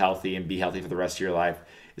inconvenience to get healthy and be healthy for the rest of your life.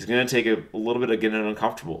 It's going to take a little bit of getting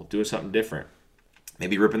uncomfortable, doing something different.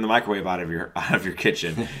 Maybe ripping the microwave out of your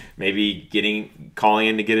kitchen. Maybe calling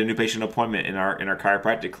in to get a new patient appointment in our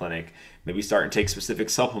chiropractic clinic. Maybe starting to take specific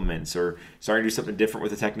supplements, or starting to do something different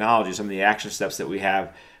with the technology, some of the action steps that we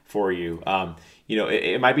have for you.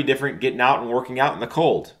 It might be different getting out and working out in the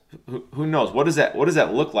cold. Who knows? What does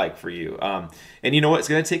that look like for you? And you know what? It's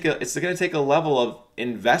going to take a level of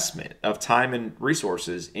investment of time and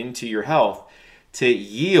resources into your health to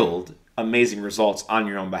yield amazing results on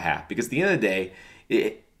your own behalf. Because at the end of the day,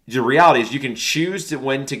 the reality is you can choose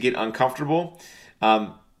when to get uncomfortable,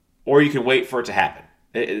 or you can wait for it to happen.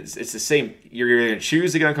 It's the same. You're going to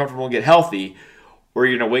choose to get uncomfortable and get healthy, or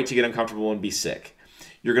you're going to wait to get uncomfortable and be sick.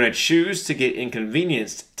 You're going to choose to get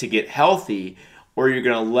inconvenienced to get healthy, or you're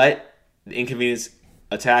going to let the inconvenience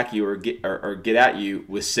attack you or get at you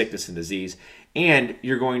with sickness and disease. And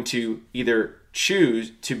you're going to either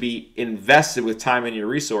choose to be invested with time and your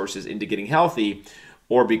resources into getting healthy,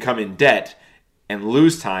 or become in debt and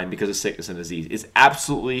lose time because of sickness and disease. It's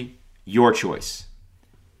absolutely your choice.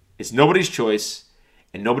 It's nobody's choice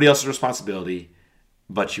and nobody else's responsibility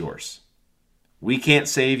but yours. We can't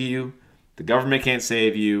save you. The government can't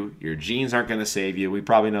save you. Your genes aren't going to save you. We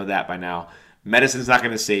probably know that by now. Medicine's not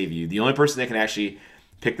going to save you. The only person that can actually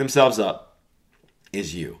pick themselves up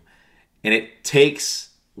is you. And it takes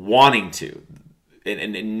wanting to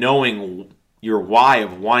and knowing your why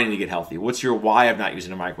of wanting to get healthy. What's your why of not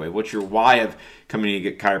using a microwave? What's your why of coming to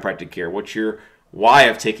get chiropractic care? What's your why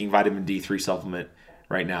of taking vitamin D3 supplement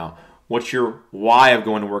right now? What's your why of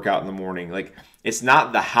going to work out in the morning? Like, it's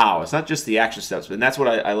not the how. It's not just the action steps. And that's what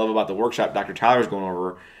I love about the workshop Dr. Tyler's going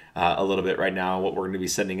over a little bit right now, what we're going to be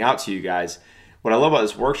sending out to you guys. What I love about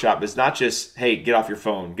this workshop is not just, hey, get off your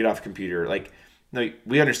phone, get off your computer. Like, no,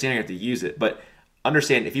 we understand you have to use it, but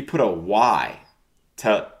understand if you put a why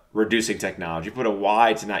to reducing technology, you put a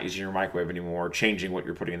why to not using your microwave anymore, changing what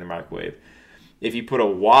you're putting in the microwave. If you put a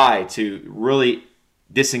why to really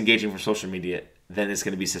disengaging from social media, then it's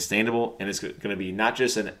going to be sustainable, and it's going to be not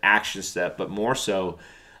just an action step, but more so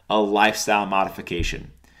a lifestyle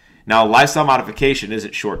modification. Now, a lifestyle modification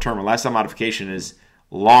isn't short-term. A lifestyle modification is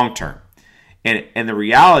long-term. And the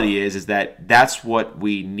reality is that that's what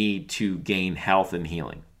we need to gain health and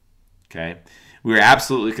healing. Okay? We are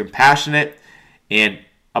absolutely compassionate and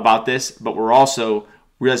about this, but we're also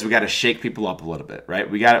realize we got to shake people up a little bit, right?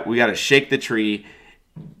 We got to shake the tree,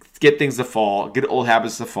 get things to fall, get old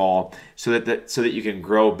habits to fall, so that you can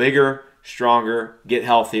grow bigger, stronger, get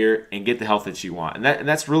healthier, and get the health that you want. And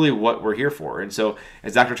that's really what we're here for. And so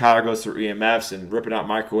as Dr. Tyler goes through EMFs and ripping out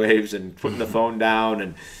microwaves and putting the phone down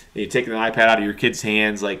and taking the iPad out of your kid's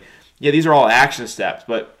hands, like, yeah, these are all action steps,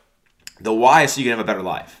 but the why is so you can have a better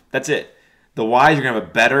life. That's it. The why is you're going to have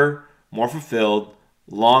a better, more fulfilled,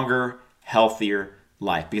 longer, healthier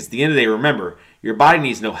life. Because at the end of the day, remember, your body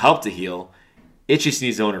needs no help to heal. It just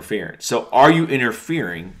needs no interference. So are you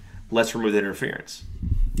interfering? Let's remove the interference.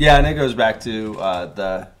 Yeah, and it goes back to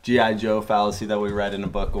the G.I. Joe fallacy that we read in a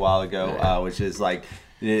book a while ago, which is like,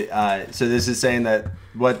 so this is saying that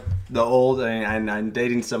what the old, and I'm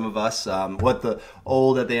dating some of us, what the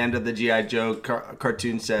old at the end of the G.I. Joe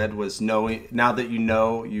cartoon said was, knowing, now that you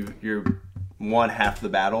know, you're won half the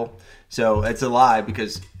battle. So it's a lie,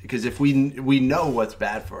 because if we know what's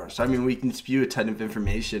bad for us, I mean, we can spew a ton of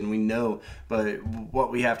information, we know, but what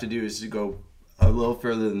we have to do is to go a little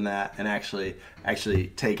further than that and actually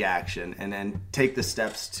take action, and then take the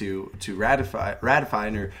steps to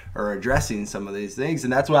ratifying or addressing some of these things.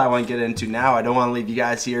 And that's what I want to get into now. I don't want to leave you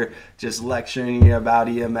guys here just lecturing you about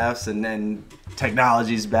EMFs and then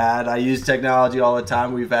technology's bad. I use technology all the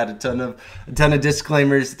time. We've had a ton of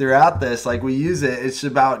disclaimers throughout this. Like, we use it. It's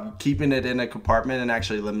about keeping it in a compartment and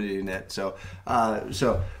actually limiting it. So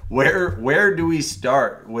where do we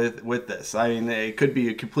start with this? I mean, it could be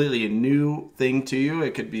a completely new thing to you.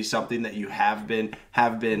 It could be something that you have been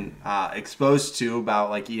exposed to about,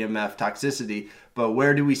 like EMF toxicity. But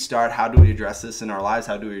where do we start? How do we address this in our lives?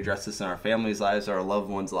 How do we address this in our families' lives, our loved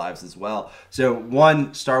ones' lives as well? So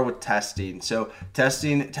one, start with testing. So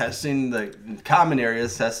testing the common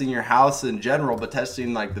areas, testing your house in general, but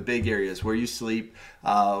testing like the big areas where you sleep,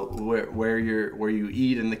 where you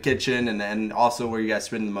eat in the kitchen, and then also where you guys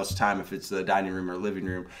spend the most time, if it's the dining room or living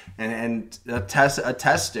room. And a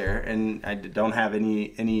tester, and I don't have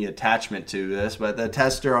any attachment to this, but the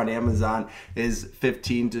tester on Amazon is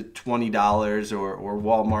 $15 to $20 or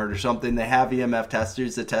Walmart or something. They have EMF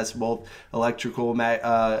testers that test both electrical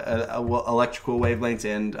wavelengths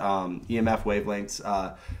and EMF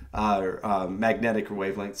wavelengths. magnetic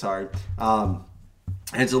wavelength. Sorry.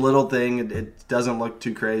 It's a little thing. It doesn't look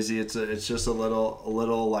too crazy. It's just a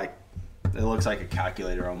little like, it looks like a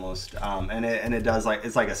calculator almost. And it does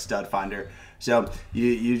it's like a stud finder. So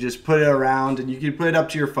you just put it around, and you can put it up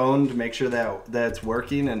to your phone to make sure that it's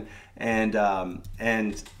working, and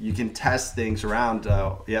you can test things around.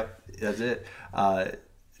 Yep, that's it. I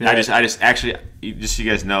just actually, just so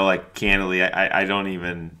you guys know, like, candidly, I don't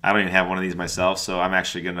even have one of these myself, so I'm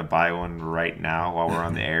actually gonna buy one right now while we're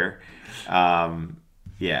on the air.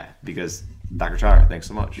 Yeah, because Dr. Tyler, thanks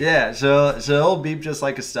so much. Yeah, so it'll beep just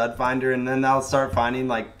like a stud finder, and then I'll start finding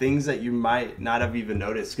like things that you might not have even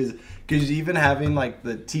noticed, because even having like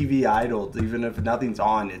the TV idled, even if nothing's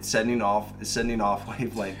on, it's sending off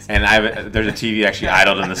wavelengths. And there's a TV actually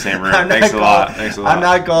idled in the same room. Thanks a lot. I'm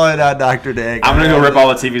not calling out Dr. Dag. I'm gonna go rip all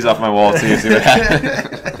the TVs off my wall too. See what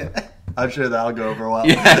happens. I'm sure that'll go over well.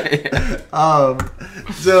 Yeah.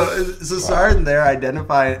 So starting there,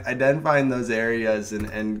 identifying those areas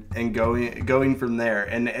and going from there,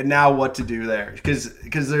 and now what to do there, because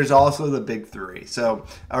there's also the big three.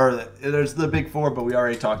 Or there's the big four, but we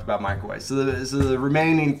already talked about microwaves. So the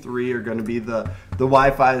remaining three are going to be the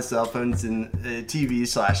Wi-Fi, the cell phones, and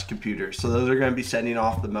TV/computers. So those are going to be sending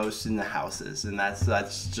off the most in the houses, and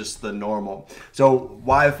that's just the normal. So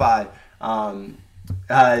Wi-Fi.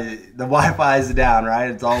 The Wi-Fi is down, right?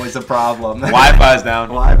 It's always a problem. Wi-Fi is down.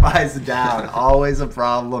 Wi-Fi is down. Always a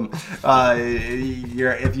problem.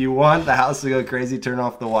 If you want the house to go crazy, turn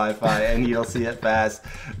off the Wi-Fi and you'll see it fast.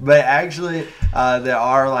 But actually, there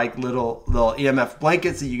are like little EMF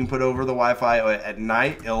blankets that you can put over the Wi-Fi at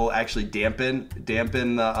night. It'll actually dampen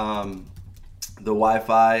the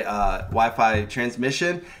Wi-Fi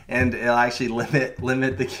transmission, and it'll actually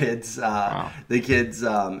limit the kids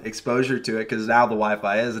exposure to it, because now the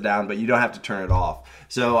Wi-Fi is down, but you don't have to turn it off.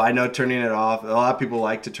 So I know turning it off, a lot of people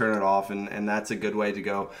like to turn it off, and that's a good way to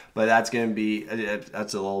go. But that's a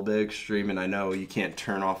little bit extreme, and I know you can't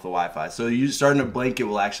turn off the Wi-Fi. So you starting a blanket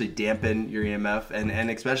will actually dampen your EMF, and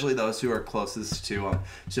especially those who are closest to them.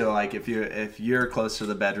 So like if you're close to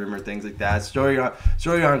the bedroom or things like that, story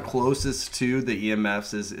on closest to the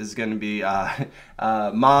EMFs is going to be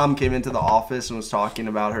mom came into the office and was talking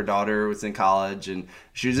about her daughter was in college, and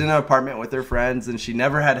she was in an apartment with her friends, and she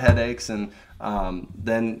never had headaches, and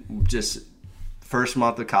then just first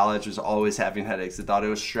month of college was always having headaches. I thought it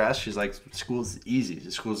was stress. She's like, school's easy.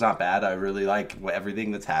 School's not bad. I really like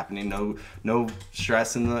everything that's happening. No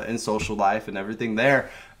stress in social life and everything there.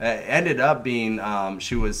 Ended up being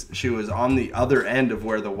she was on the other end of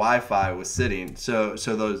where the Wi-Fi was sitting. So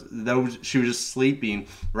those she was just sleeping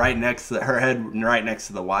right next to her head, right next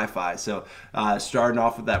to the Wi-Fi. So starting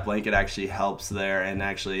off with that blanket actually helps there, and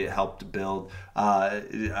actually helped build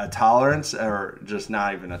a tolerance, or just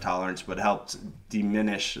not even a tolerance, but helped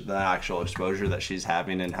diminish the actual exposure that she's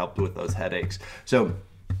having, and helped with those headaches. So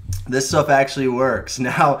this stuff actually works.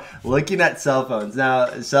 Now, looking at cell phones.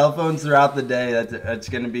 Now, cell phones throughout the day, that's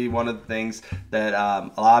going to be one of the things that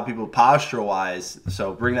a lot of people posture-wise,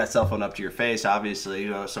 so bring that cell phone up to your face, obviously,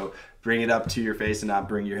 so bring it up to your face and not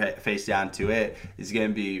bring your face down to it is going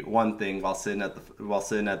to be one thing while sitting at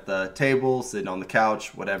the table, sitting on the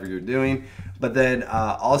couch, whatever you're doing. But then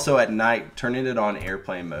also at night, turning it on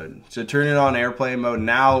airplane mode. So turning it on airplane mode,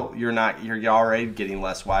 now you're already getting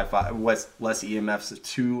less Wi-Fi, less EMFs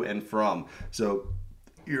to and from. So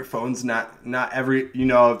your phone's not every,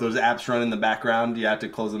 if those apps run in the background, you have to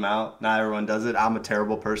close them out. Not everyone does it. I'm a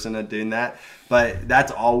terrible person at doing that, but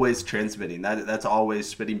that's always transmitting. That's always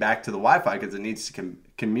spitting back to the Wi-Fi, because it needs to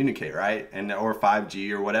communicate, right? Or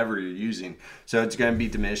 5G or whatever you're using. So it's going to be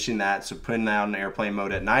diminishing that. So putting that on airplane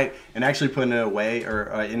mode at night, and actually putting it away,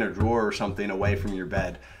 or in a drawer or something away from your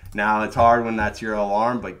bed. Now, it's hard when that's your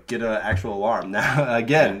alarm, but get an actual alarm. Now,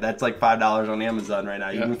 again, that's like $5 on Amazon right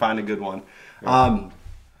now. You can find a good one. Yeah.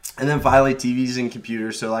 And then finally, TVs and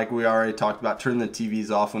computers. So like we already talked about, turn the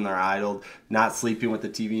TVs off when they're idled, not sleeping with the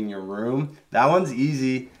TV in your room. That one's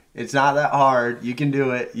easy. It's not that hard. You can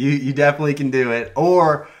do it. You definitely can do it.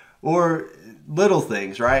 Or little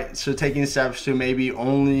things, right? So taking steps to maybe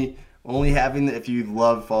only having, if you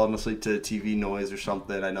love falling asleep to TV noise or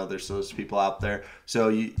something. I know there's those people out there. So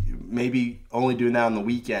you maybe only doing that on the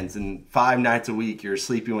weekends, and 5 nights a week you're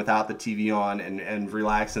sleeping without the TV on and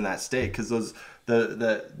relax in that state, because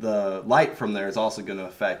the light from there is also going to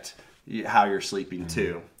affect how you're sleeping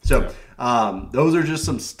too. So those are just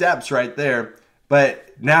some steps right there.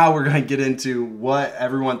 But now we're going to get into what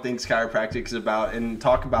everyone thinks chiropractic is about, and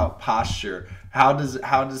talk about posture. How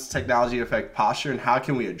does technology affect posture, and how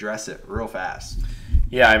can we address it real fast?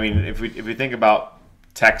 Yeah, I mean, if we think about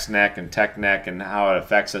text neck and tech neck and how it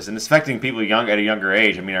affects us. And it's affecting people at a younger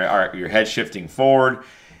age. I mean, your head shifting forward.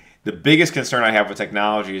 The biggest concern I have with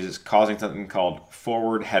technology is it's causing something called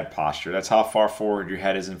forward head posture. That's how far forward your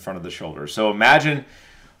head is in front of the shoulders. So imagine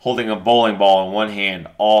holding a bowling ball in one hand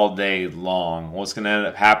all day long. What's going to end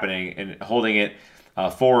up happening and holding it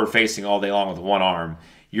forward facing all day long with one arm.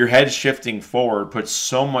 Your head shifting forward puts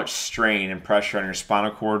so much strain and pressure on your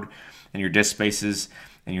spinal cord and your disc spaces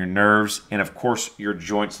and your nerves and, of course, your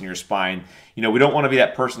joints and your spine. We don't want to be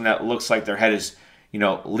that person that looks like their head is,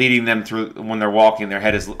 leading them through when they're walking, their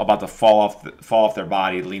head is about to fall off their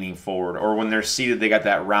body, leaning forward. Or when they're seated, they got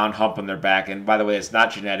that round hump on their back. And by the way, it's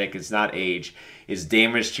not genetic, it's not age. It's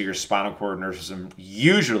damage to your spinal cord nervous system,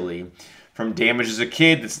 usually from damage as a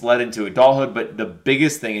kid that's led into adulthood. But the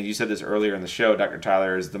biggest thing, and you said this earlier in the show, Dr.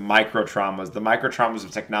 Tyler, is the micro traumas. The micro traumas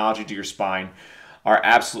of technology to your spine are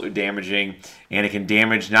absolutely damaging, and it can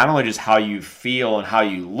damage not only just how you feel and how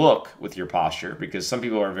you look with your posture, because some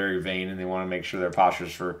people are very vain and they want to make sure their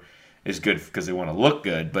posture is good because they want to look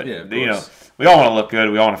good. But we all want to look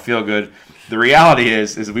good, we all want to feel good. The reality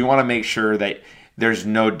is we want to make sure that there's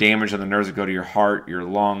no damage on the nerves that go to your heart, your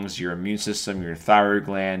lungs, your immune system, your thyroid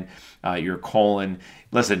gland, your colon.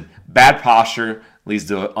 Listen, bad posture leads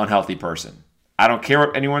to an unhealthy person. I don't care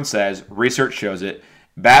what anyone says. Research shows it.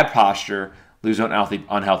 Bad posture leads to an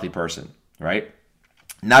unhealthy person, right?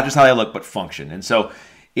 Not just how they look, but function. And so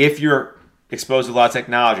if you're exposed to a lot of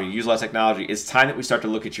technology, use a lot of technology, it's time that we start to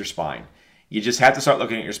look at your spine. You just have to start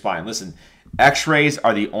looking at your spine. Listen, x-rays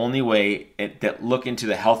are the only way that look into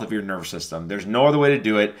the health of your nervous system. There's no other way to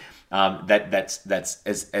do it that's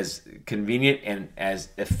as convenient and as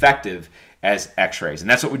effective as x-rays. And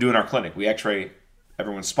that's what we do in our clinic. We x-ray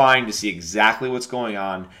everyone's spine to see exactly what's going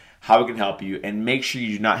on, how it can help you, and make sure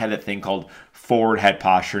you do not have that thing called forward head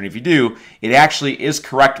posture. And if you do, it actually is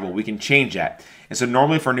correctable. We can change that. And so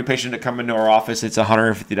normally for a new patient to come into our office, it's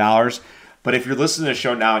 $150. But if you're listening to the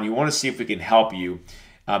show now and you want to see if we can help you,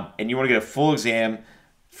 and you want to get a full exam,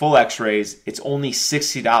 full x-rays, it's only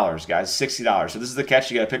 $60, guys, $60. So this is the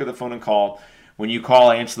catch. You got to pick up the phone and call. When you call,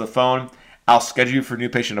 I answer the phone. I'll schedule you for a new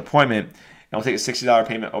patient appointment, and I'll take a $60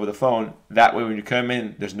 payment over the phone. That way when you come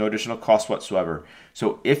in, there's no additional cost whatsoever.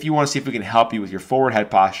 So if you want to see if we can help you with your forward head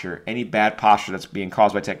posture, any bad posture that's being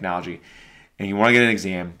caused by technology, and you want to get an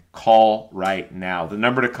exam, call right now. The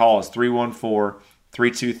number to call is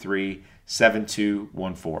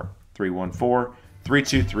 314-323-7214.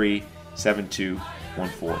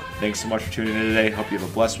 314-323-7214. Thanks so much for tuning in today. Hope you have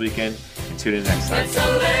a blessed weekend, and tune in next time. It's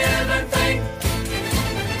a living thing.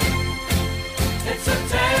 It's a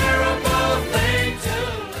terrible thing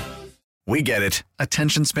to lose. We get it.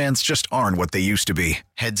 Attention spans just aren't what they used to be.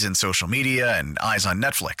 Heads in social media and eyes on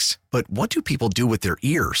Netflix. But what do people do with their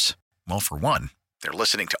ears? Well, for one, they're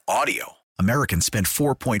listening to audio. Americans spend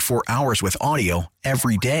 4.4 hours with audio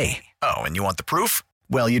every day. Oh, and you want the proof?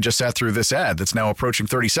 Well, you just sat through this ad that's now approaching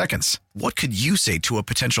 30 seconds. What could you say to a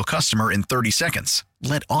potential customer in 30 seconds?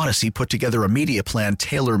 Let Odyssey put together a media plan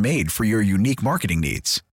tailor-made for your unique marketing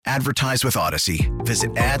needs. Advertise with Odyssey.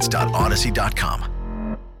 Visit ads.odyssey.com.